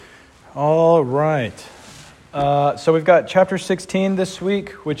All right. So we've got chapter 16 this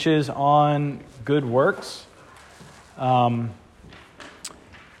week, which is on good works. And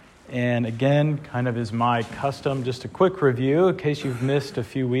again, kind of is my custom, just a quick review in case you've missed a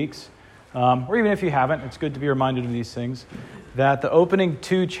few weeks. Or even if you haven't, it's good to be reminded of these things. That the opening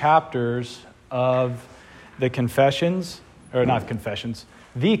two chapters of the confessions, or not confessions,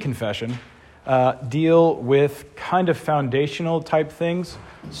 the confession, deal with kind of foundational type things.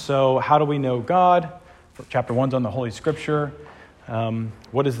 So how do we know God? Chapter 1's on the Holy Scripture.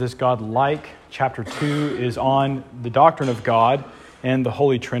 What is this God like? Chapter 2 is on the doctrine of God and the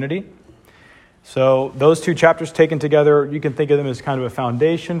Holy Trinity. So those two chapters taken together, you can think of them as kind of a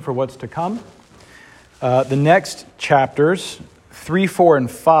foundation for what's to come. The next chapters, 3, 4,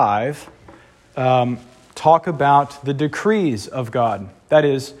 and 5, talk about the decrees of God. That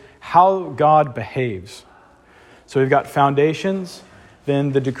is, how God behaves. So we've got foundations,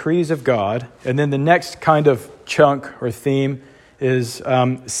 then the decrees of God, and then the next kind of chunk or theme is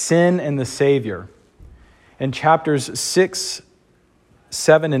sin and the Savior. And chapters 6,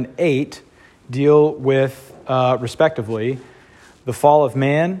 7, and 8 deal with, respectively, the fall of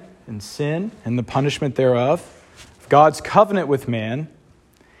man and sin and the punishment thereof, God's covenant with man,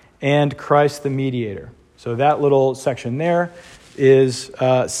 and Christ the mediator. So that little section there is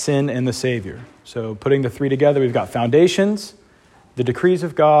sin and the Savior. So putting the three together, we've got foundations, the decrees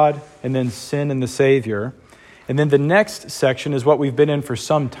of God, and then sin and the Savior. And then the next section is what we've been in for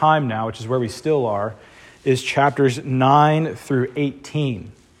some time now, which is where we still are, is chapters 9 through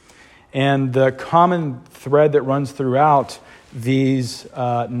 18. And the common thread that runs throughout these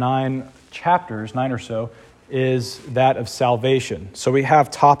 9 chapters, 9 or so, is that of salvation. So we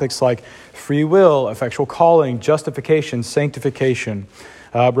have topics like free will, effectual calling, justification, sanctification,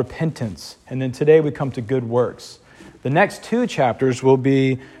 repentance. And then today we come to good works. The next 2 chapters will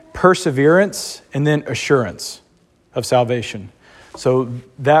be perseverance and then assurance of salvation. So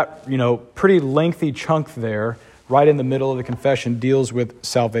that, pretty lengthy chunk there, right in the middle of the confession, deals with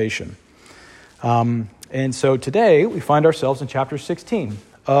salvation. And so today we find ourselves in chapter 16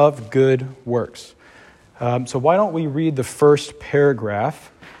 of good works. So why don't we read the first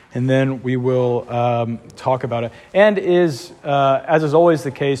paragraph, and then we will talk about it. And as is always the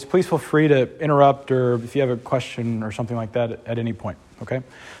case, please feel free to interrupt or if you have a question or something like that at any point, okay?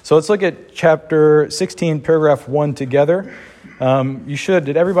 So let's look at chapter 16, paragraph 1 together.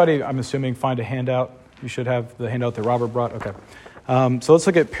 Did everybody, I'm assuming, find a handout? You should have the handout that Robert brought, okay. So let's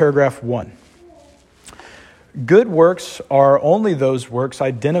look at paragraph 1. Good works are only those works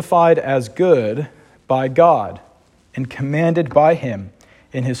identified as good by God and commanded by Him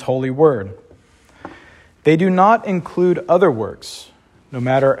in His holy word. They do not include other works, no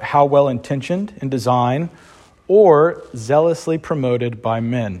matter how well intentioned in design or zealously promoted by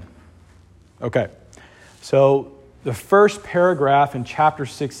men. Okay, so the first paragraph in chapter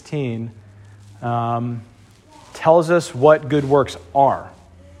 16 tells us what good works are.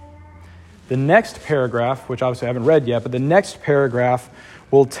 The next paragraph, which obviously I haven't read yet, but the next paragraph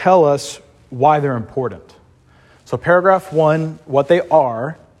will tell us why they're important. So paragraph 1, what they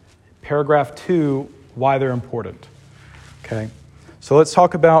are. Paragraph 2, why they're important. Okay, so let's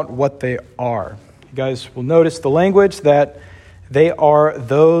talk about what they are. You guys will notice the language that they are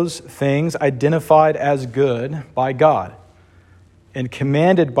those things identified as good by God and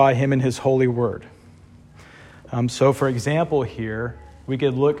commanded by Him in His holy word. So for example here, we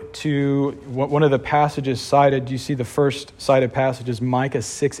could look to one of the passages cited. You see the first cited passage is Micah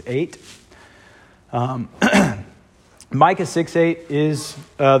 6:8. Micah 6:8 is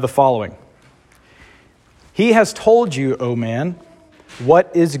the following. He has told you, O man, what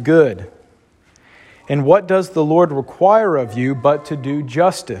is good. And what does the Lord require of you but to do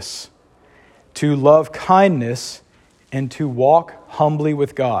justice, to love kindness, and to walk humbly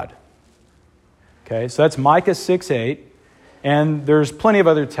with God? Okay, so that's Micah 6:8. And there's plenty of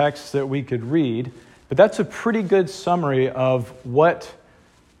other texts that we could read, but that's a pretty good summary of what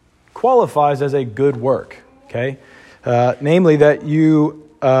qualifies as a good work, okay? Namely that you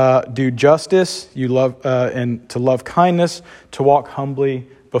do justice, you love, and to love kindness, to walk humbly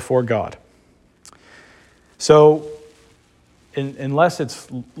before God. So, unless it's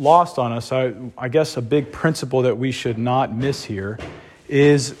lost on us, I guess a big principle that we should not miss here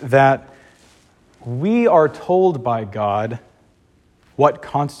is that we are told by God what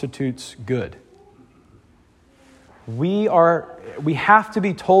constitutes good. We have to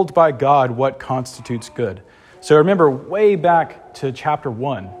be told by God what constitutes good. So remember, way back to chapter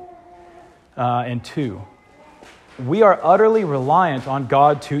 1 and 2, we are utterly reliant on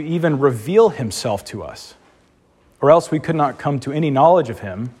God to even reveal Himself to us, or else we could not come to any knowledge of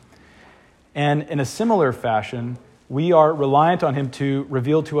Him. And in a similar fashion, we are reliant on him to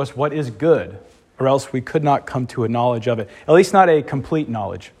reveal to us what is good, or else we could not come to a knowledge of it, at least not a complete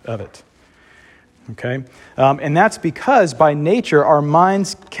knowledge of it. Okay? And that's because by nature, our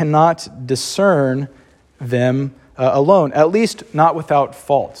minds cannot discern them alone, at least not without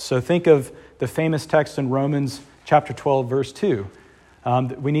fault. So think of the famous text in Romans chapter 12, verse 2.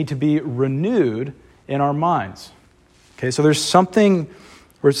 We need to be renewed in our minds. Okay, so there's something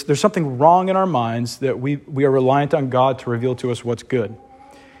wrong in our minds that we are reliant on God to reveal to us what's good.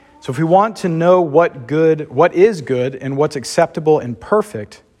 So if we want to know what is good and what's acceptable and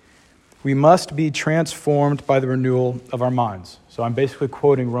perfect, we must be transformed by the renewal of our minds. So I'm basically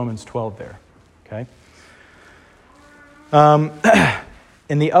quoting Romans 12 there. Okay.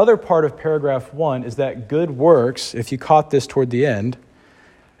 And the other part of paragraph 1 is that good works, if you caught this toward the end,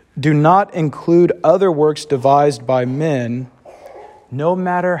 do not include other works devised by men, no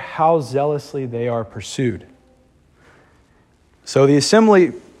matter how zealously they are pursued. So the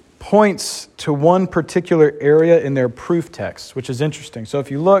assembly points to one particular area in their proof text, which is interesting. So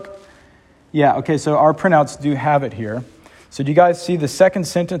if you look, so our printouts do have it here. So do you guys see the second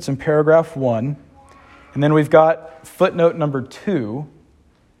sentence in paragraph 1? And then we've got footnote number 2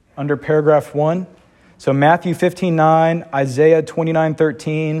 under paragraph 1. So Matthew 15:9, Isaiah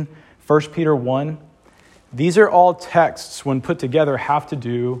 29:13, 1 Peter 1. These are all texts, when put together, have to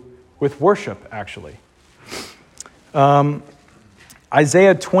do with worship, actually.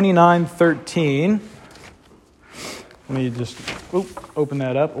 Isaiah 29:13. Let me just open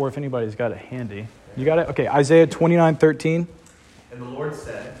that up, or if anybody's got it handy. You got it? Okay, Isaiah 29:13. And the Lord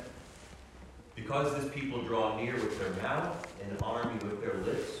said, because this people draw near with their mouth and honor me with their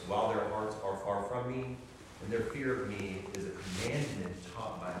lips, while their hearts are far from me, and their fear of me is a commandment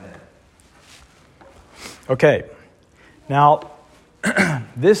taught by men. Okay, now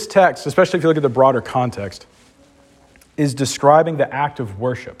this text, especially if you look at the broader context, is describing the act of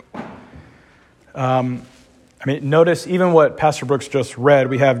worship. Notice even what Pastor Brooks just read.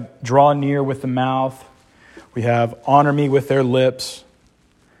 We have draw near with the mouth. We have honor me with their lips.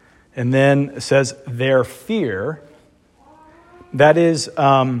 And then it says their fear. That is,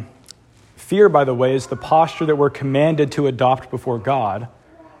 fear, by the way, is the posture that we're commanded to adopt before God.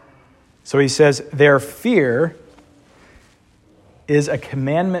 So he says their fear is a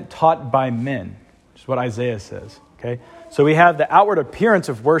commandment taught by men, which is what Isaiah says. Okay, so we have the outward appearance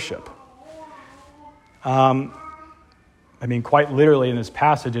of worship. Quite literally in this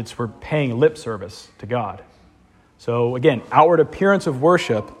passage, we're paying lip service to God. So again, outward appearance of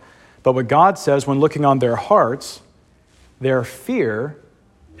worship, but what God says when looking on their hearts, their fear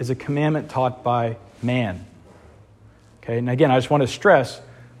is a commandment taught by man. Okay, and again, I just want to stress,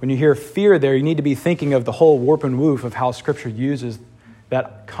 when you hear fear there, you need to be thinking of the whole warp and woof of how Scripture uses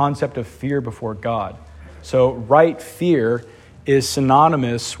that concept of fear before God. So right fear is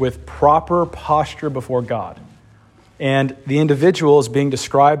synonymous with proper posture before God. And the individuals being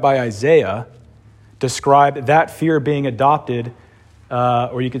described by Isaiah describe that fear being adopted,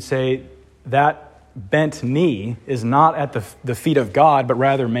 or you could say that bent knee is not at the feet of God, but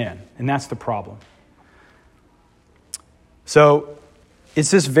rather man. And that's the problem. So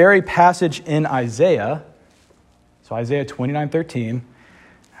it's this very passage in Isaiah, so Isaiah 29:13,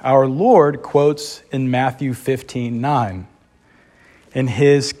 our Lord quotes in Matthew 15:9 in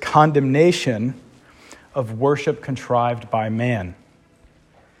his condemnation of worship contrived by man.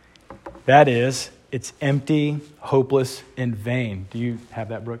 That is, it's empty, hopeless, and vain. Do you have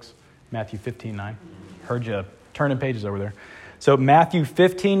that, Brooks? Matthew 15:9. Heard you turning pages over there. So Matthew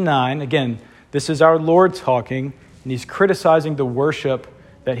 15:9, again, this is our Lord talking, and he's criticizing the worship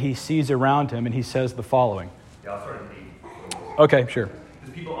that he sees around him, and he says the following. Yeah, I'll start at 8. Okay, sure.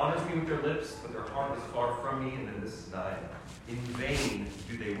 This people honors me with their lips, but their heart is far from me, and then this is 9. In vain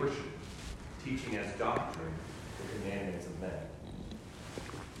do they worship, teaching as doctrine the commandments of men.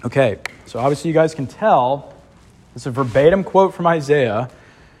 Okay, so obviously you guys can tell it's a verbatim quote from Isaiah,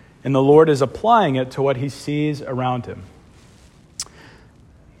 and the Lord is applying it to what he sees around him.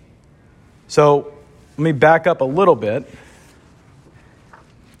 So let me back up a little bit.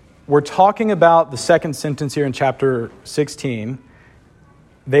 We're talking about the second sentence here in chapter 16.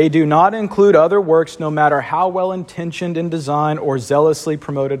 They do not include other works, no matter how well-intentioned in design or zealously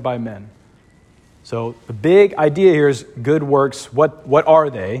promoted by men. So the big idea here is good works. What are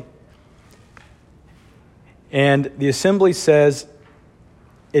they? And the assembly says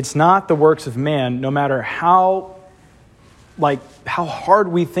it's not the works of man, no matter how hard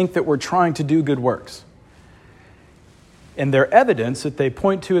we think that we're trying to do good works. And their evidence that they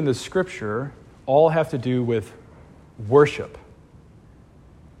point to in the Scripture all have to do with worship.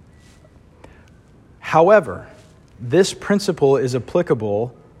 However, this principle is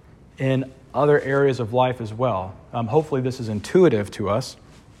applicable in other areas of life as well. Hopefully this is intuitive to us.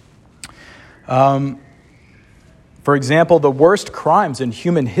 For example, the worst crimes in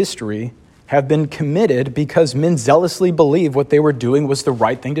human history have been committed because men zealously believed what they were doing was the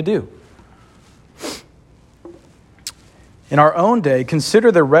right thing to do. In our own day,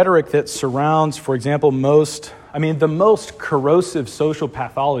 consider the rhetoric that surrounds, for example, the most corrosive social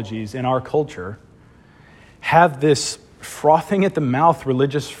pathologies in our culture have this frothing at the mouth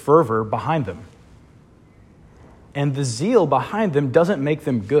religious fervor behind them. And the zeal behind them doesn't make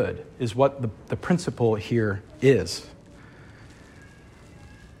them good, is what the principle here is.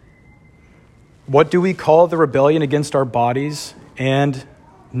 What do we call the rebellion against our bodies and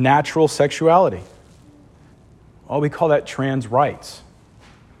natural sexuality? Well, we call that trans rights.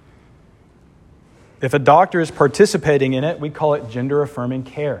 If a doctor is participating in it, we call it gender-affirming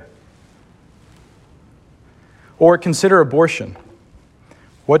care. Or consider abortion.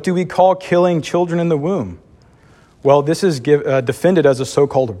 What do we call killing children in the womb? Well, this is defended as a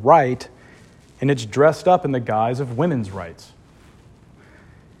so-called right, and it's dressed up in the guise of women's rights.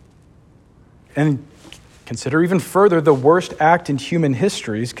 And consider even further the worst act in human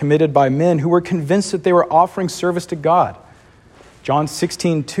history is committed by men who were convinced that they were offering service to God. John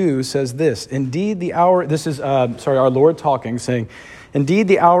 16:2 says this, "Indeed the hour," this is, our Lord talking, saying, "Indeed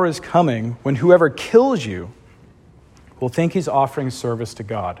the hour is coming when whoever kills you will think he's offering service to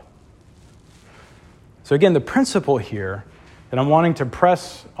God." So again, the principle here that I'm wanting to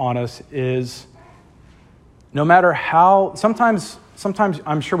press on us is no matter how, sometimes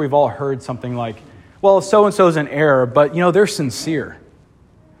I'm sure we've all heard something like, well, so-and-so's in error, but they're sincere.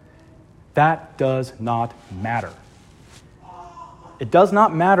 That does not matter. It does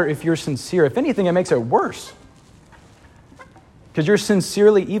not matter if you're sincere. If anything, it makes it worse. Because you're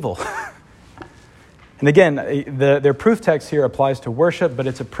sincerely evil. And again, their proof text here applies to worship, but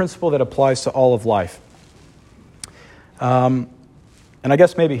it's a principle that applies to all of life. And I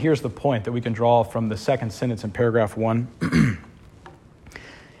guess maybe here's the point that we can draw from the second sentence in paragraph 1.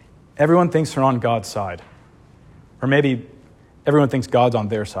 Everyone thinks they're on God's side. Or maybe everyone thinks God's on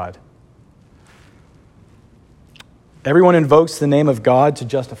their side. Everyone invokes the name of God to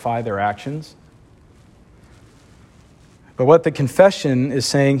justify their actions. But what the confession is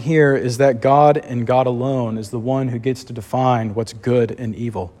saying here is that God and God alone is the one who gets to define what's good and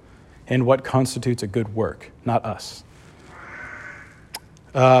evil and what constitutes a good work, not us.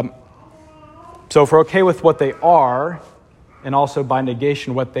 So if we're okay with what they are, and also by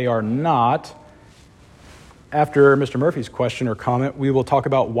negation what they are not, after Mr. Murphy's question or comment, we will talk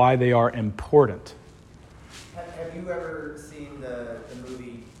about why they are important. Have you ever seen the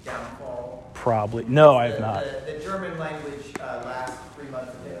movie Downfall? Probably. No, I have not. The German language last 3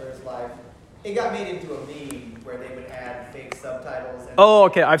 months of Hitler's life. It got made into a meme where they would add fake subtitles. Oh,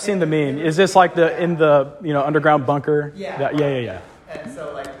 okay. I've seen the meme. Is this like in the underground bunker? Yeah. Yeah. And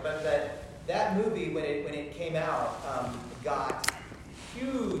so but that movie when it came out got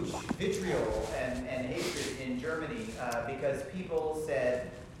huge vitriol and hatred in Germany because people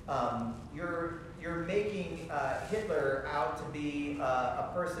said you're making Hitler out to be a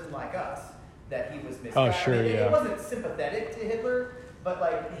person like us, that he was misguided. Oh, sure, yeah. It wasn't sympathetic to Hitler,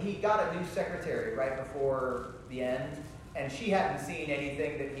 but he got a new secretary right before the end, and she hadn't seen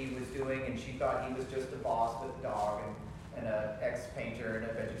anything that he was doing, and she thought he was just a boss with a dog and an ex-painter and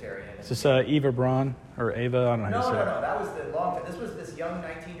a vegetarian. Is this Eva Braun or Ava? I don't know how to say it. No. That was the long time. This was this young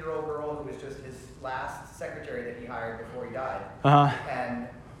 19-year-old girl who was just his last secretary that he hired before he died. Uh-huh.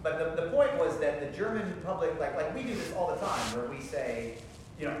 But the point was that the German public, like we do this all the time, where we say,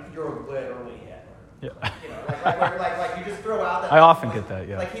 you're literally Hitler. Yeah. Like you just throw out that. I often get that.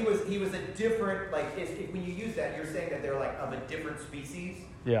 Yeah. Like he was a different. When you use that, you're saying that they're like of a different species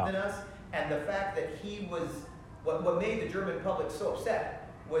than us, and the fact that he was. What made the German public so upset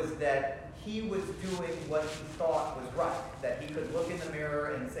was that he was doing what he thought was right, that he could look in the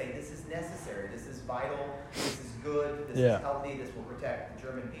mirror and say, this is necessary, this is vital, this is good, this is healthy, this will protect the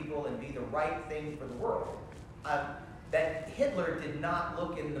German people and be the right thing for the world. That Hitler did not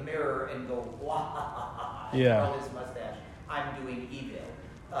look in the mirror and go, wah, and curl his mustache, I'm doing evil.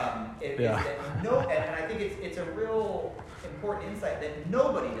 And I think it's a real important insight that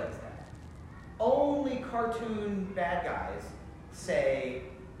nobody does that. Only cartoon bad guys say,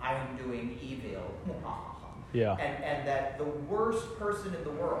 I'm doing evil. Yeah. And that the worst person in the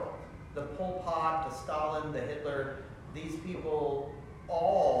world, the Pol Pot, the Stalin, the Hitler, these people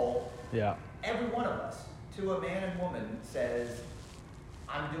all, every one of us, to a man and woman, says,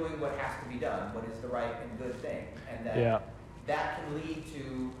 I'm doing what has to be done, what is the right and good thing. And that can lead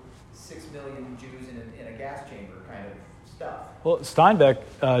to 6 million Jews in a gas chamber kind of stuff. Well,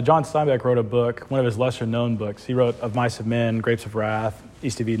 John Steinbeck wrote a book, one of his lesser-known books. He wrote Of Mice of Men, Grapes of Wrath,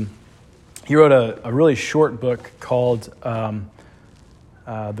 East of Eden. He wrote a really short book called The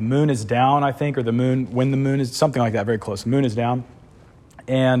Moon is Down, I think, or When the Moon is, something like that, very close. The Moon is Down.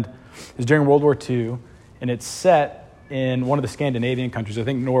 And it was during World War II, and it's set in one of the Scandinavian countries, I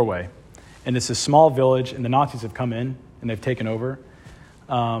think Norway. And it's a small village, and the Nazis have come in, and they've taken over.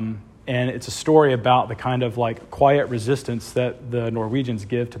 And it's a story about the kind of like quiet resistance that the Norwegians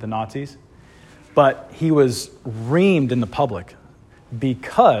give to the Nazis. But he was reamed in the public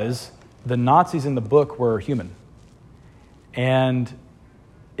because the Nazis in the book were human. And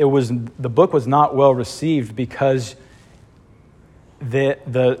the book was not well received because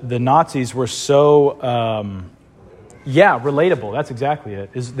the Nazis were so, relatable. That's exactly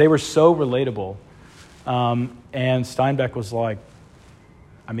it. They were so relatable. And Steinbeck was like,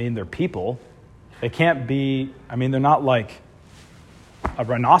 they're people. They can't be, they're not like a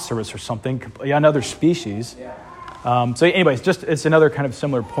rhinoceros or something, another species. Yeah. So anyways, it's another kind of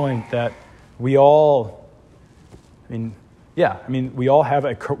similar point that we all, we all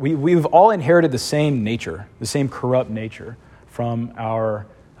have we've all inherited the same nature, the same corrupt nature from our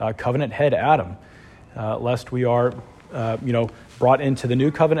covenant head Adam, lest we are, brought into the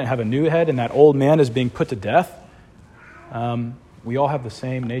new covenant, have a new head, and that old man is being put to death. We all have the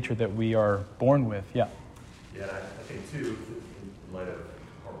same nature that we are born with. Yeah. Yeah, I think too, in light of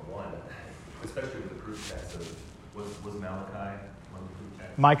part one, especially with the proof text of was Malachi one of the proof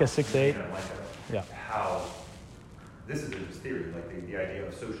texts? Micah 6:8. Yeah. How this is his theory, like the idea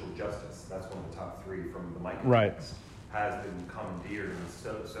of social justice. That's one of the top three from the Micah text. Has been commandeered in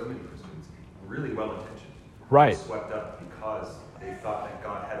so many Christians, really well intentioned. Right. Swept up because they thought that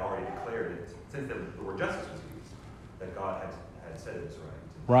God had already declared it, since the word justice was used, that God had said it was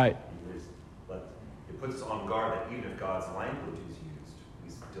right. Right. It puts us on guard that even if God's language is used, we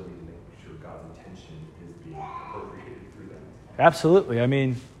still need to make sure God's intention is being appropriated through that. Absolutely.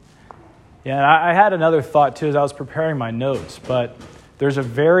 I had another thought too as I was preparing my notes, but there's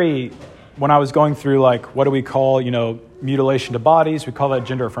when I was going through what do we call, mutilation to bodies, we call that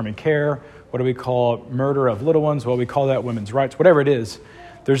gender affirming care. What do we call murder of little ones? Well, we call that women's rights, whatever it is.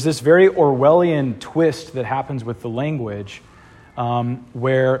 There's this very Orwellian twist that happens with the language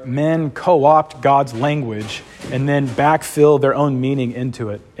where men co-opt God's language and then backfill their own meaning into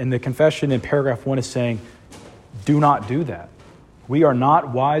it. And the confession in paragraph 1 is saying, do not do that. We are not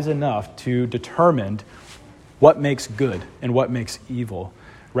wise enough to determine what makes good and what makes evil.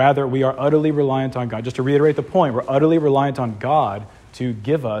 Rather, we are utterly reliant on God. Just to reiterate the point, we're utterly reliant on God to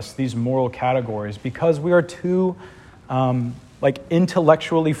give us these moral categories because we are too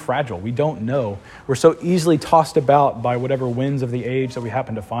intellectually fragile. We don't know. We're so easily tossed about by whatever winds of the age that we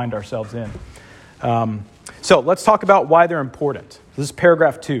happen to find ourselves in. So let's talk about why they're important. This is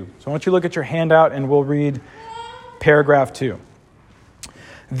paragraph 2. So I want you to look at your handout and we'll read paragraph 2.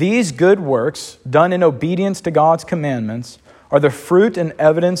 These good works, done in obedience to God's commandments, are the fruit and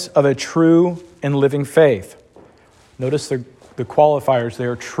evidence of a true and living faith. Notice the qualifiers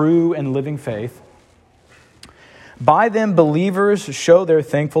there, true and living faith. By them, believers show their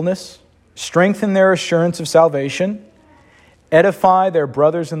thankfulness, strengthen their assurance of salvation, edify their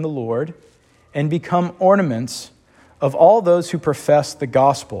brothers in the Lord, and become ornaments of all those who profess the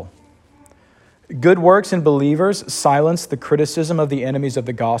gospel. Good works in believers silence the criticism of the enemies of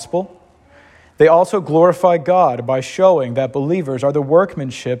the gospel. They also glorify God by showing that believers are the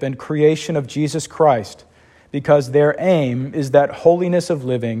workmanship and creation of Jesus Christ, because their aim is that holiness of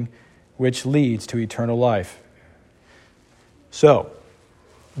living which leads to eternal life. So,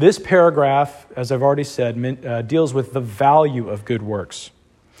 this paragraph, as I've already said, deals with the value of good works.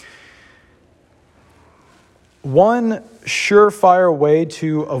 One surefire way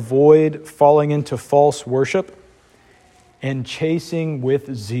to avoid falling into false worship and chasing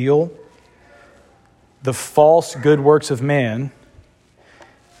with zeal the false good works of man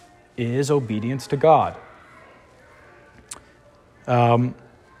is obedience to God.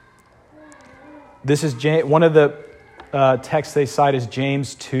 This is one of the texts they cite is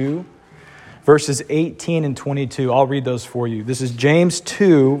James 2, verses 18 and 22. I'll read those for you. This is James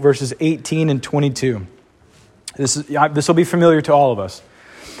 2, verses 18 and 22. This will be familiar to all of us.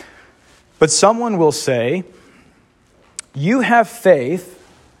 But someone will say, "You have faith,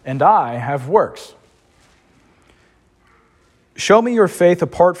 and I have works. Show me your faith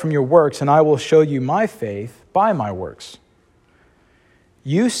apart from your works, and I will show you my faith by my works.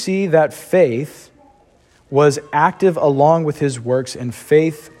 You see that faith was active along with his works, and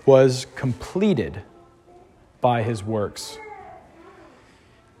faith was completed by his works."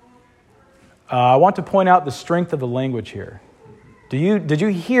 I want to point out the strength of the language here. Did you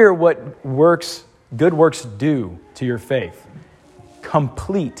hear what good works do to your faith?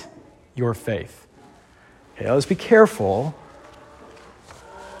 Complete your faith. Okay, let's be careful.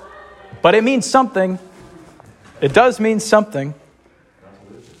 But it means something. It does mean something.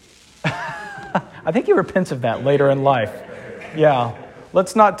 I think he repents of that later in life. Yeah.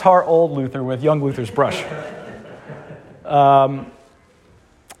 Let's not tar old Luther with young Luther's brush.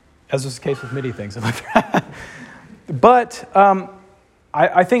 As was the case with many things. But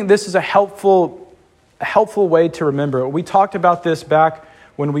I think this is a helpful way to remember. We talked about this back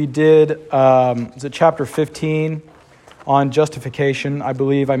when we did, is it chapter 15 on justification? I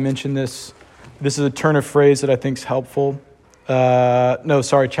believe I mentioned this. This is a turn of phrase that I think is helpful.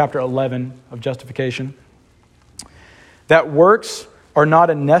 Chapter 11 of justification. That works are not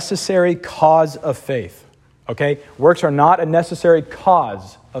a necessary cause of faith. Okay? Works are not a necessary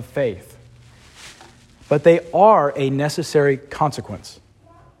cause of faith. But they are a necessary consequence.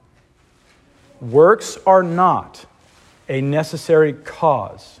 Works are not a necessary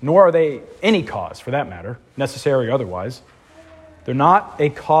cause, nor are they any cause for that matter, necessary or otherwise. They're not a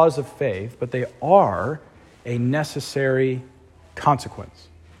cause of faith, but they are a necessary consequence.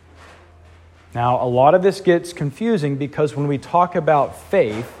 Now, a lot of this gets confusing because when we talk about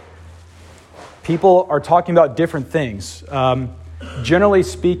faith, people are talking about different things. Generally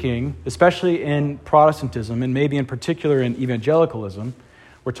speaking, especially in Protestantism, and maybe in particular in evangelicalism,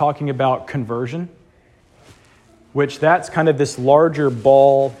 we're talking about conversion, which that's kind of this larger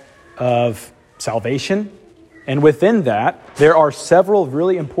ball of salvation. And within that, there are several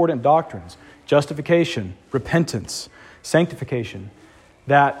really important doctrines: justification, repentance, sanctification,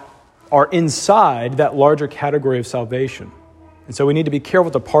 that are inside that larger category of salvation. And so we need to be careful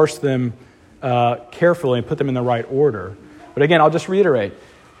to parse them carefully and put them in the right order. But again, I'll just reiterate,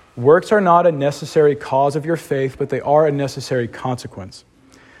 works are not a necessary cause of your faith, but they are a necessary consequence.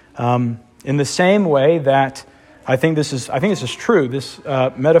 In the same way that, I think this is true, this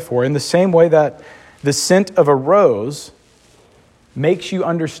metaphor, in the same way that the scent of a rose makes you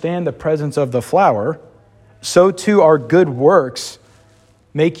understand the presence of the flower, so too our good works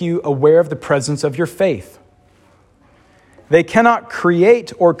make you aware of the presence of your faith. They cannot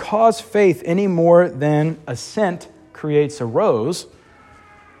create or cause faith any more than a scent creates a rose,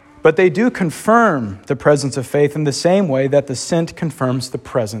 but they do confirm the presence of faith in the same way that the scent confirms the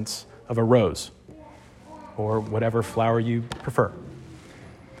presence of a rose, or whatever flower you prefer.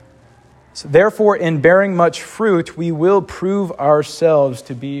 So therefore, in bearing much fruit, we will prove ourselves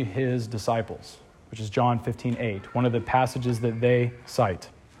to be his disciples, which is John 15:8, one of the passages that they cite.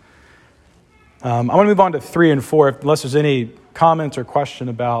 I want to move on to 3 and 4, unless there's any comments or question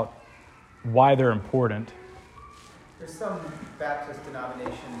about why they're important. There's some Baptist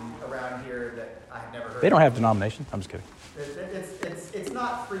denomination around here that I've never heard They don't of. have denomination. I'm just kidding. It's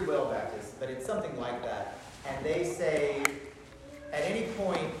not Free Will Baptist, but it's something like that. And they say, at any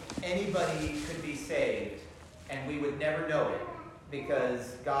point, anybody could be saved, and we would never know it,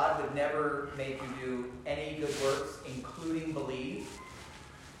 because God would never make you do any good works, including believe.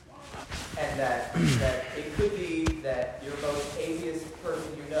 And that it could be that your most atheist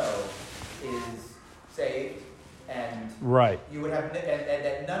person you know is saved, and Right. you would have, and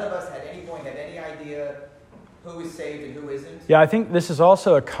that none of us at any point have any idea who is saved and who isn't. Yeah, I think this is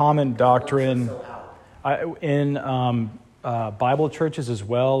also a common doctrine So out. in Bible churches as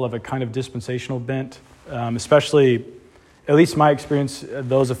well, of a kind of dispensational bent, especially, at least my experience,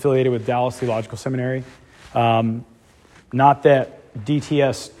 those affiliated with Dallas Theological Seminary. Not that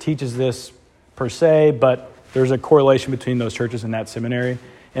DTS teaches this per se, but there's a correlation between those churches and that seminary.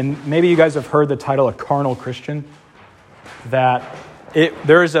 And maybe you guys have heard the title a carnal Christian, that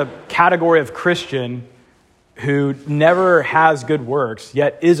there is a category of Christian who never has good works,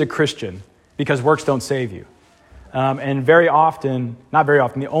 yet is a Christian, because works don't save you. And not very often,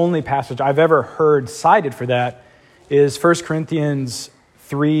 the only passage I've ever heard cited for that is 1 Corinthians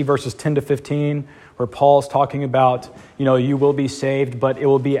 3, verses 10 to 15, where Paul's talking about, you will be saved, but it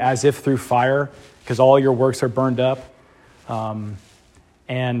will be as if through fire, because all your works are burned up.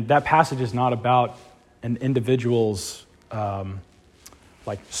 And that passage is not about an individual's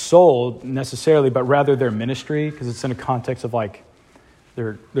soul necessarily, but rather their ministry, because it's in a context of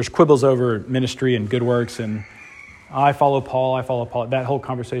there's quibbles over ministry and good works, and I follow Paul, that whole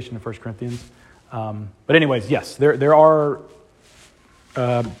conversation in 1 Corinthians. But anyways, yes, there are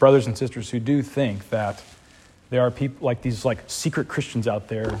brothers and sisters who do think that there are people like these secret Christians out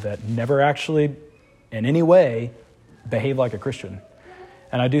there that never actually in any way behave like a Christian.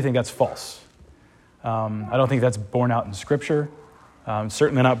 And I do think that's false. I don't think that's borne out in Scripture.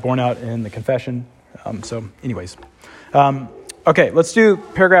 Certainly not borne out in the confession. Okay, let's do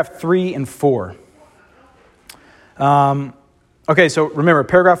paragraph 3 and 4. Okay, so remember,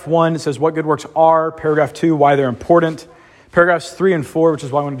 paragraph 1 says what good works are. Paragraph 2, why they're important. Paragraphs 3 and 4, which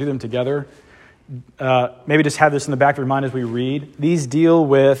is why I want to do them together. Maybe just have this in the back of your mind as we read. These deal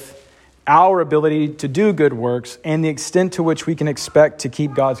with our ability to do good works and the extent to which we can expect to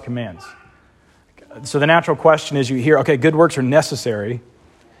keep God's commands. So the natural question is you hear, okay, good works are necessary. And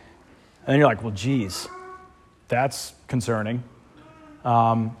then you're like, well, geez, that's concerning.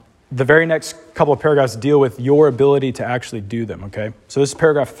 The very next couple of paragraphs deal with your ability to actually do them, okay? So this is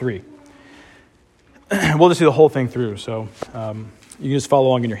paragraph 3. We'll just do the whole thing through, so you can just follow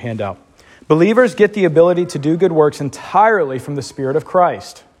along in your handout. Believers get the ability to do good works entirely from the Spirit of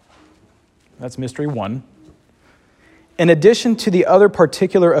Christ. That's mystery 1. In addition to the other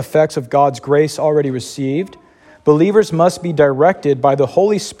particular effects of God's grace already received, believers must be directed by the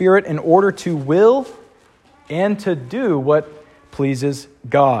Holy Spirit in order to will and to do what pleases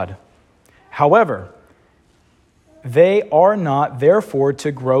God. However, they are not, therefore,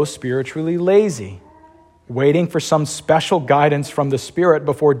 to grow spiritually lazy, waiting for some special guidance from the Spirit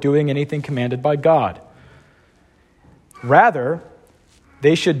before doing anything commanded by God. Rather,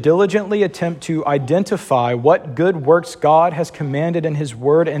 they should diligently attempt to identify what good works God has commanded in His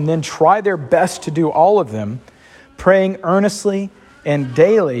Word and then try their best to do all of them, praying earnestly and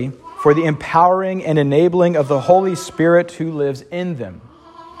daily for the empowering and enabling of the Holy Spirit who lives in them.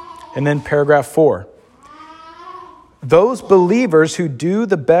 And then paragraph 4. Those believers who do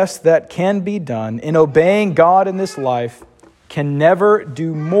the best that can be done in obeying God in this life can never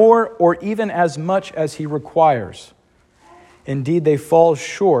do more or even as much as He requires. Indeed, they fall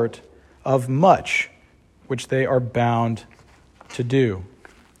short of much which they are bound to do.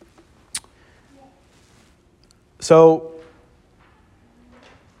 So,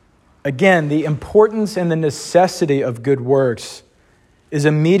 again, the importance and the necessity of good works is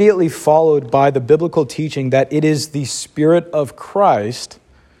immediately followed by the biblical teaching that it is the Spirit of Christ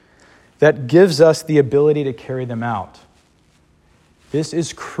that gives us the ability to carry them out. This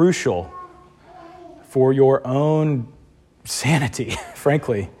is crucial for your own sanity,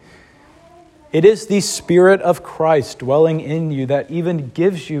 frankly. It is the Spirit of Christ dwelling in you that even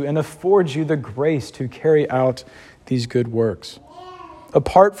gives you and affords you the grace to carry out these good works.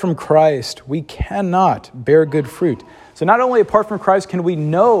 Apart from Christ, we cannot bear good fruit. So not only apart from Christ can we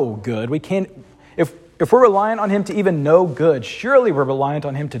know good, we can't. If we're reliant on Him to even know good, surely we're reliant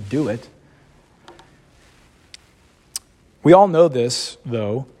on Him to do it. We all know this,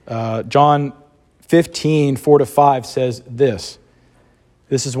 though. John 15, 4-5 says this.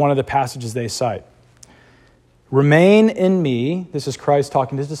 This is one of the passages they cite. Remain in me, this is Christ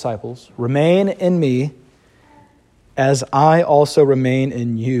talking to His disciples, remain in me as I also remain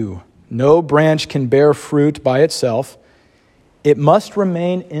in you. No branch can bear fruit by itself. It must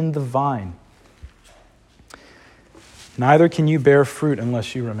remain in the vine. Neither can you bear fruit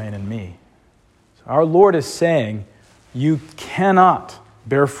unless you remain in me. So our Lord is saying, you cannot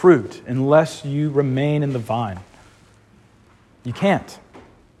bear fruit unless you remain in the vine. You can't.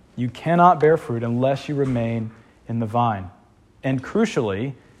 You cannot bear fruit unless you remain in the vine. And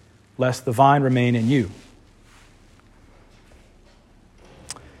crucially, lest the vine remain in you.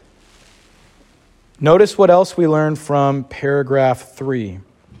 Notice what else we learn from paragraph 3.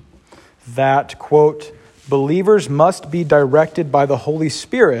 That, quote, believers must be directed by the Holy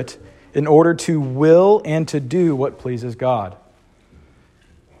Spirit in order to will and to do what pleases God.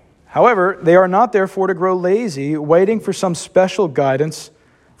 However, they are not therefore to grow lazy, waiting for some special guidance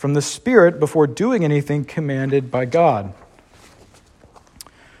from the Spirit before doing anything commanded by God.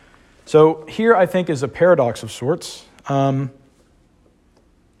 So here I think is a paradox of sorts.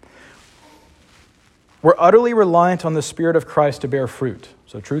 We're utterly reliant on the Spirit of Christ to bear fruit.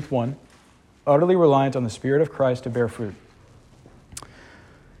 So truth 1, utterly reliant on the Spirit of Christ to bear fruit.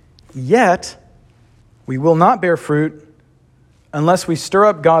 Yet, we will not bear fruit unless we stir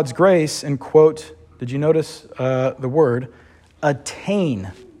up God's grace and, quote, did you notice the word,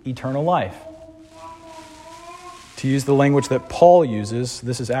 attain eternal life? To use the language that Paul uses,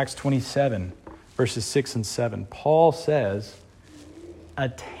 this is Acts 27, verses 6 and 7. Paul says,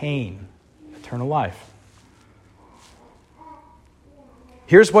 attain eternal life.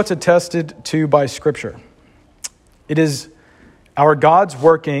 Here's what's attested to by Scripture. It is our God's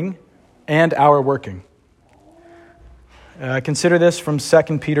working and our working. Consider this from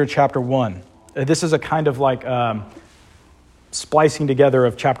 2 Peter chapter 1. This is a kind of like splicing together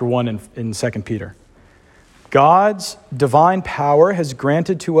of chapter 1 in 2 Peter. God's divine power has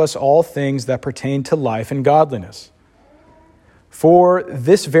granted to us all things that pertain to life and godliness, For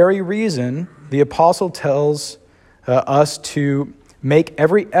this very reason, the apostle tells us to make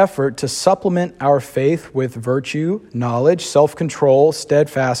every effort to supplement our faith with virtue, knowledge, self-control,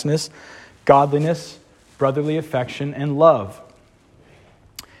 steadfastness, godliness, brotherly affection, and love.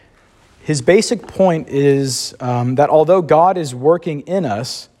 His basic point is that although God is working in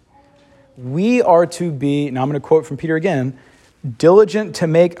us, we are to be, now I'm going to quote from Peter again, diligent to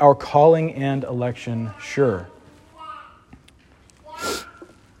make our calling and election sure.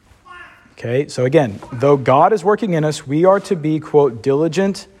 Okay, so again, though God is working in us, we are to be, quote,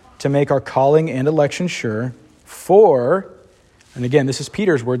 diligent to make our calling and election sure. For, and again, this is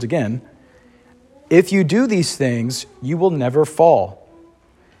Peter's words again, if you do these things, you will never fall,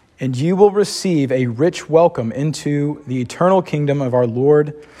 and you will receive a rich welcome into the eternal kingdom of our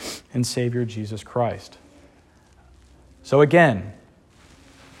Lord and Savior Jesus Christ. So again,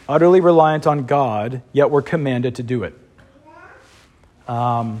 utterly reliant on God, yet we're commanded to do it.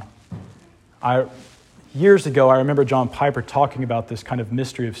 Years ago, I remember John Piper talking about this kind of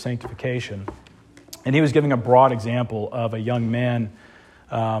mystery of sanctification, and he was giving a broad example of a young man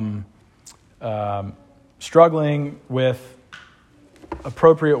struggling with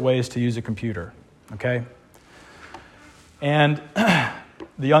appropriate ways to use a computer, okay? And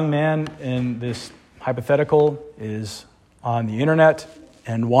the young man in this hypothetical is on the internet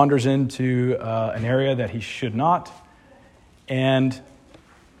and wanders into an area that he should not, and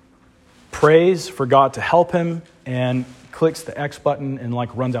prays for God to help him and clicks the X button and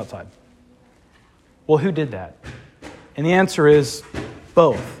runs outside. Well, who did that? And the answer is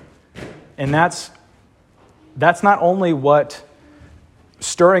both. And that's not only what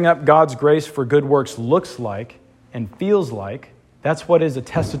stirring up God's grace for good works looks like and feels like, that's what is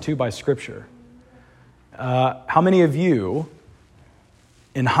attested to by Scripture. How many of you,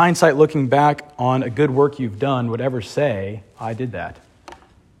 in hindsight looking back on a good work you've done, would ever say, I did that?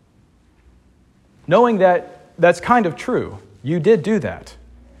 Knowing that that's kind of true. You did do that.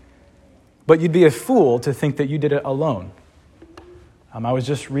 But you'd be a fool to think that you did it alone. I was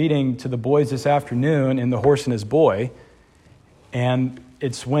just reading to the boys this afternoon in The Horse and His Boy, and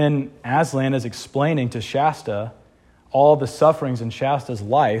it's when Aslan is explaining to Shasta all the sufferings in Shasta's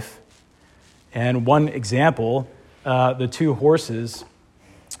life. And one example, the two horses,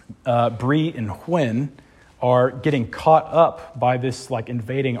 Bree and Hwin, are getting caught up by this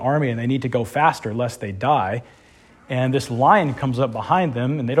invading army, and they need to go faster lest they die. And this lion comes up behind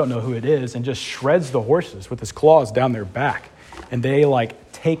them, and they don't know who it is, and just shreds the horses with his claws down their back. And they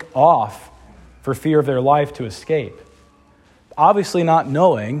take off for fear of their life to escape. Obviously not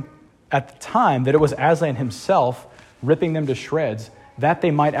knowing at the time that it was Aslan himself ripping them to shreds, that they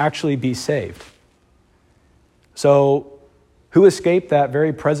might actually be saved. So who escaped that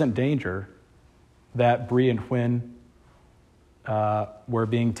very present danger that Bree and Hwin were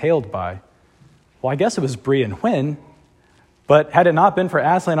being tailed by? Well, I guess it was Bree and Hwin, but had it not been for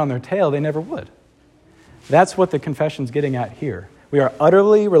Aslan on their tail, they never would. That's what the confession's getting at here. We are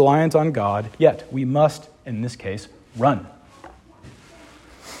utterly reliant on God, yet we must, in this case, run.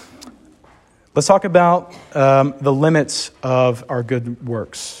 Let's talk about the limits of our good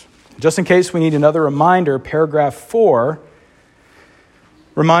works. Just in case we need another reminder, paragraph 4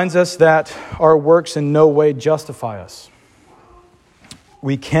 reminds us that our works in no way justify us.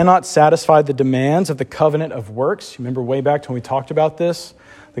 We cannot satisfy the demands of the covenant of works. Remember way back to when we talked about this?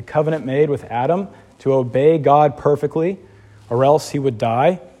 The covenant made with Adam to obey God perfectly, or else he would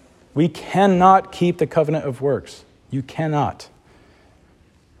die. We cannot keep the covenant of works. You cannot.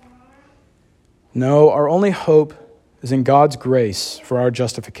 No, our only hope is in God's grace for our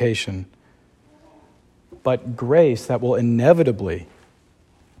justification, but grace that will inevitably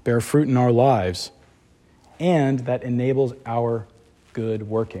bear fruit in our lives and that enables our good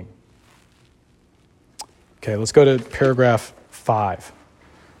working. Okay, let's go to paragraph 5.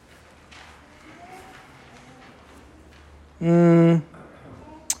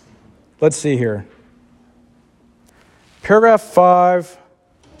 Let's see here. Paragraph 5,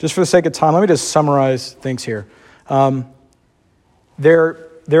 just for the sake of time, let me just summarize things here. They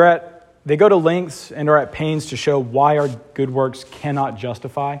go to lengths and are at pains to show why our good works cannot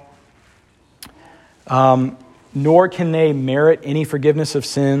justify, nor can they merit any forgiveness of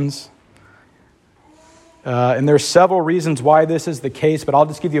sins. And there's several reasons why this is the case, but I'll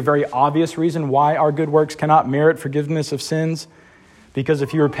just give you a very obvious reason why our good works cannot merit forgiveness of sins. Because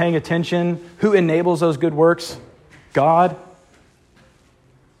if you were paying attention, who enables those good works? God.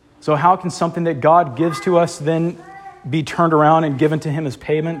 So how can something that God gives to us then be turned around and given to him as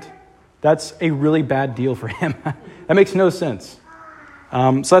payment? That's a really bad deal for him. That makes no sense.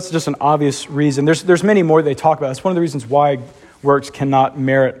 So that's just an obvious reason. There's many more they talk about. It's one of the reasons why works cannot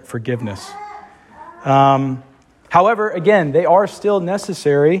merit forgiveness. However, again, they are still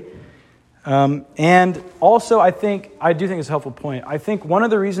necessary. And also, I do think it's a helpful point. I think one of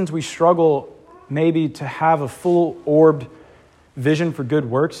the reasons we struggle maybe to have a full-orbed vision for good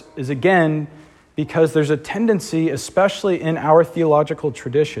works is, again, because there's a tendency, especially in our theological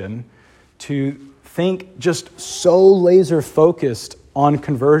tradition, to think just so laser-focused on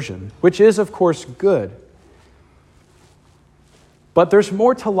conversion, which is, of course, good. But there's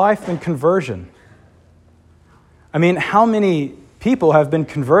more to life than conversion. I mean, how many people have been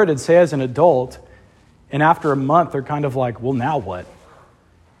converted, say as an adult, and after a month they're kind of like, well, now what?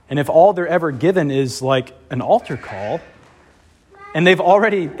 And if all they're ever given is like an altar call, and they've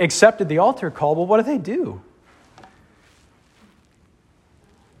already accepted the altar call, well, what do?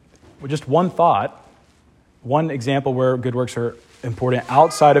 Well, just one thought, one example where good works are important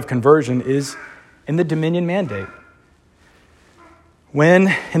outside of conversion is in the dominion mandate.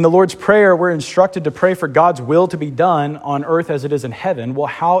 When in the Lord's Prayer we're instructed to pray for God's will to be done on earth as it is in heaven, well,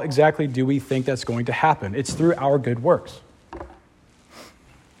 how exactly do we think that's going to happen? It's through our good works.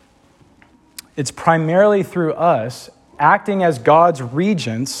 It's primarily through us acting as God's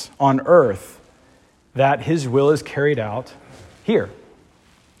regents on earth that his will is carried out here.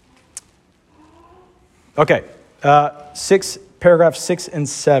 Okay, paragraph 6 and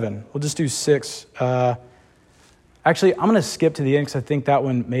 7. We'll just do 6. Actually, I'm going to skip to the end because I think that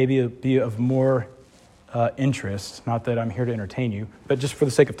one may be of more interest. Not that I'm here to entertain you, but just for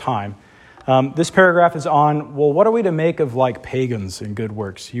the sake of time. This paragraph is on, well, what are we to make of like pagans and good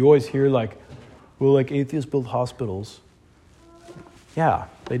works? You always hear like, well, like atheists build hospitals. Yeah,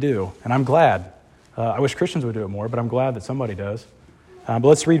 they do, and I'm glad. I wish Christians would do it more, but I'm glad that somebody does. But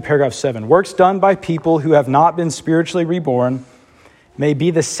let's read paragraph 7. Works done by people who have not been spiritually reborn may be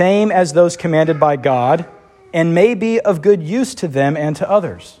the same as those commanded by God, and may be of good use to them and to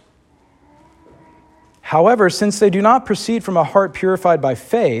others. However, since they do not proceed from a heart purified by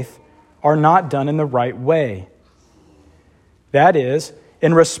faith, are not done in the right way. That is,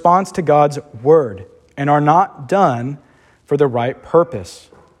 in response to God's word, and are not done for the right purpose,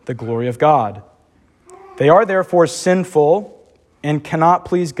 the glory of God. They are therefore sinful and cannot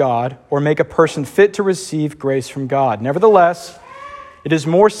please God or make a person fit to receive grace from God. Nevertheless, it is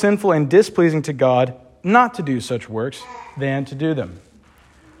more sinful and displeasing to God not to do such works than to do them.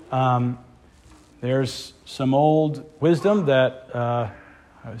 There's some old wisdom that I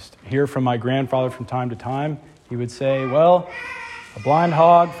hear from my grandfather from time to time. He would say, well, a blind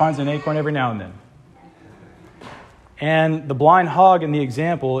hog finds an acorn every now and then. And the blind hog in the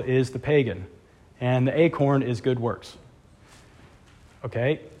example is the pagan, and the acorn is good works.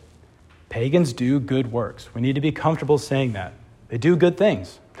 Okay? Pagans do good works. We need to be comfortable saying that. They do good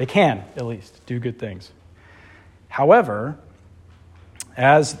things. They can, at least, do good things. However,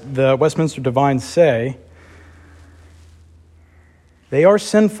 as the Westminster Divines say, they are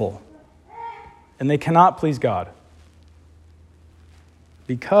sinful, and they cannot please God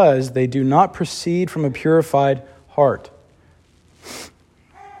because they do not proceed from a purified heart.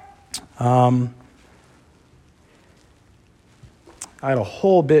 I had a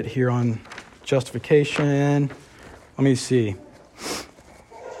whole bit here on justification. Let me see.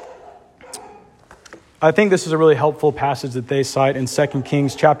 I think this is a really helpful passage that they cite in 2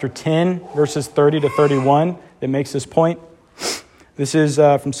 Kings chapter 10, verses 30 to 31 that makes this point. This is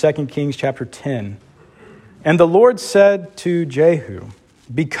from 2 Kings chapter 10. And the Lord said to Jehu,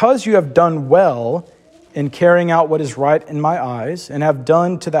 because you have done well in carrying out what is right in my eyes, and have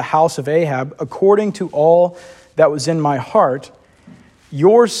done to the house of Ahab according to all that was in my heart,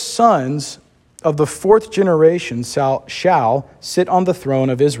 your sons of the 4th generation shall sit on the throne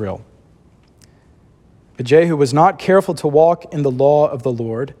of Israel. But Jehu was not careful to walk in the law of the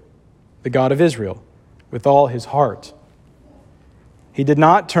Lord, the God of Israel, with all his heart. He did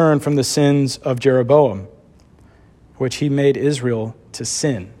not turn from the sins of Jeroboam, which he made Israel to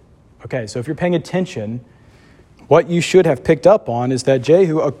sin. Okay, so if you're paying attention, what you should have picked up on is that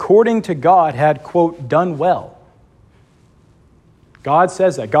Jehu, according to God, had, quote, done well. God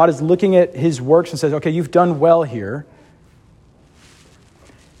says that. God is looking at his works and says, okay, you've done well here.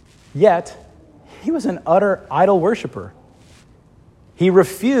 Yet, he was an utter idol worshiper. He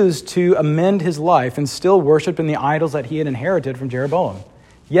refused to amend his life and still worship in the idols that he had inherited from Jeroboam.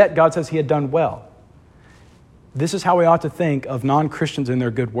 Yet, God says he had done well. This is how we ought to think of non-Christians and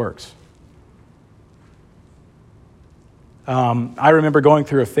their good works. I remember going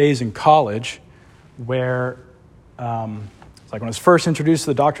through a phase in college where it's like when I was first introduced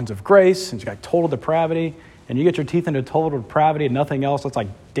to the doctrines of grace, and you got total depravity, and you get your teeth into total depravity and nothing else, it's like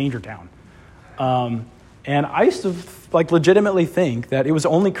danger town. And I used to legitimately think that it was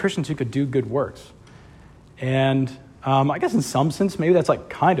only Christians who could do good works. And I guess in some sense, maybe that's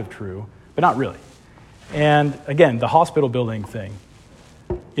kind of true, but not really. And again, the hospital building thing,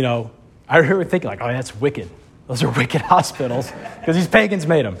 I remember thinking oh, that's wicked. Those are wicked hospitals because these pagans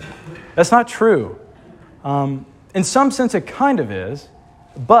made them. That's not true. In some sense, it kind of is,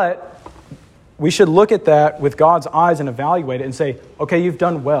 but we should look at that with God's eyes and evaluate it and say, okay, you've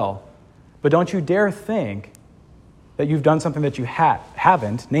done well, but don't you dare think that you've done something that you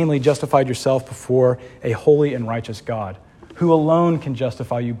haven't, namely justified yourself before a holy and righteous God, who alone can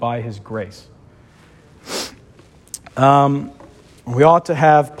justify you by his grace. We ought to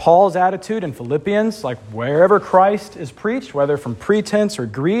have Paul's attitude in Philippians, wherever Christ is preached, whether from pretense or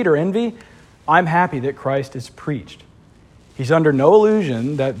greed or envy, I'm happy that Christ is preached. He's under no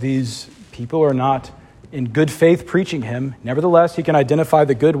illusion that these people are not in good faith preaching him. Nevertheless, he can identify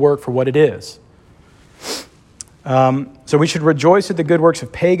the good work for what it is. So we should rejoice at the good works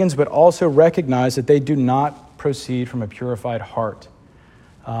of pagans, but also recognize that they do not proceed from a purified heart.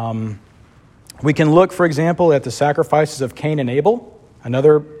 We can look, for example, at the sacrifices of Cain and Abel,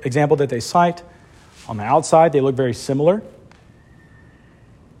 another example that they cite. On the outside, they look very similar.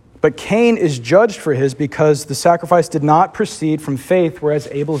 But Cain is judged for his because the sacrifice did not proceed from faith, whereas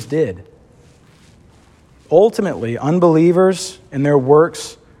Abel's did. Ultimately, unbelievers and their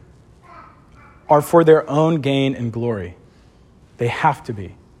works are for their own gain and glory. They have to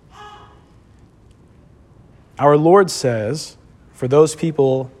be. Our Lord says, for those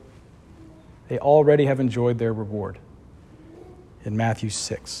people, they already have enjoyed their reward. In Matthew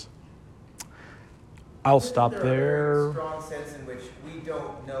 6. I'll stop there. There's a strong sense in which we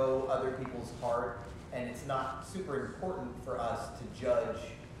don't know other people's heart, and it's not super important for us to judge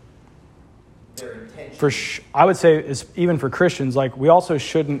their intentions. I would say, even for Christians, we also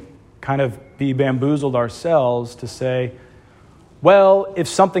shouldn't kind of be bamboozled ourselves to say, well, if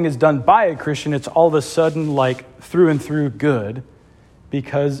something is done by a Christian, it's all of a sudden through and through good,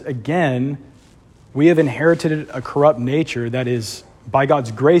 because again, we have inherited a corrupt nature that is, by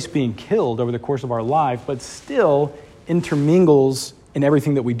God's grace, being killed over the course of our life, but still intermingles in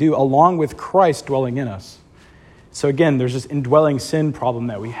everything that we do, along with Christ dwelling in us. So again, there's this indwelling sin problem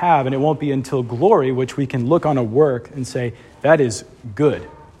that we have, and it won't be until glory which we can look on a work and say, that is good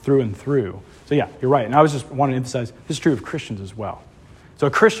through and through. So yeah, you're right. And I was just wanting to emphasize, this is true of Christians as well. So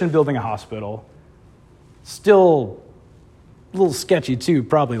a Christian building a hospital, still a little sketchy too,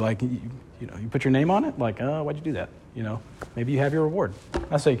 probably you put your name on it? Why'd you do that? Maybe you have your reward.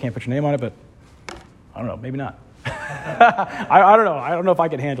 I say you can't put your name on it, but I don't know, maybe not. I don't know. I don't know if I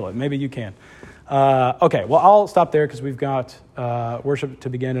can handle it. Maybe you can. Okay, well, I'll stop there because we've got worship to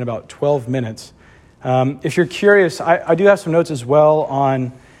begin in about 12 minutes. If you're curious, I do have some notes as well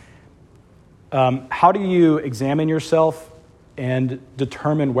on how do you examine yourself and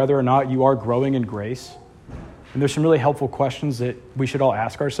determine whether or not you are growing in grace. And there's some really helpful questions that we should all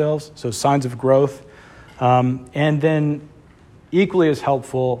ask ourselves. So signs of growth. And then equally as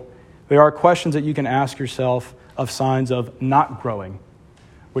helpful, there are questions that you can ask yourself of signs of not growing,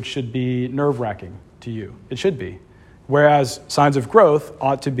 which should be nerve-wracking to you. It should be. Whereas signs of growth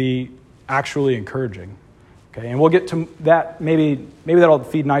ought to be actually encouraging. Okay, and we'll get to that. Maybe that'll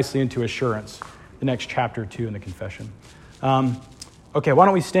feed nicely into assurance, the next chapter or two in the confession. Okay, why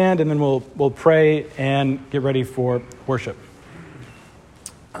don't we stand and then we'll pray and get ready for worship.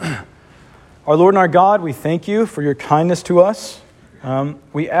 Our Lord and our God, we thank you for your kindness to us.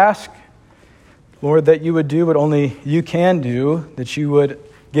 We ask, Lord, that you would do what only you can do, that you would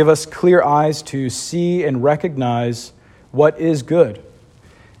give us clear eyes to see and recognize what is good.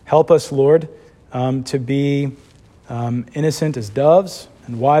 Help us, Lord, to be innocent as doves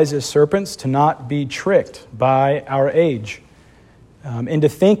and wise as serpents, to not be tricked by our age into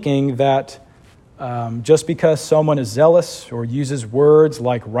thinking that just because someone is zealous or uses words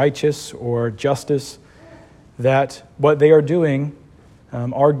like righteous or justice, that what they are doing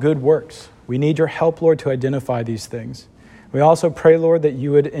are good works. We need your help, Lord, to identify these things. We also pray, Lord, that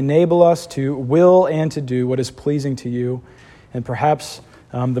you would enable us to will and to do what is pleasing to you. And perhaps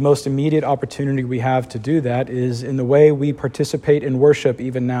the most immediate opportunity we have to do that is in the way we participate in worship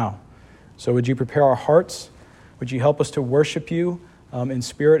even now. So would you prepare our hearts? Would you help us to worship you in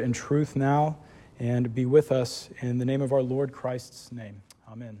spirit and truth now? And be with us in the name of our Lord Christ's name.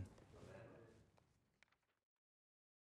 Amen.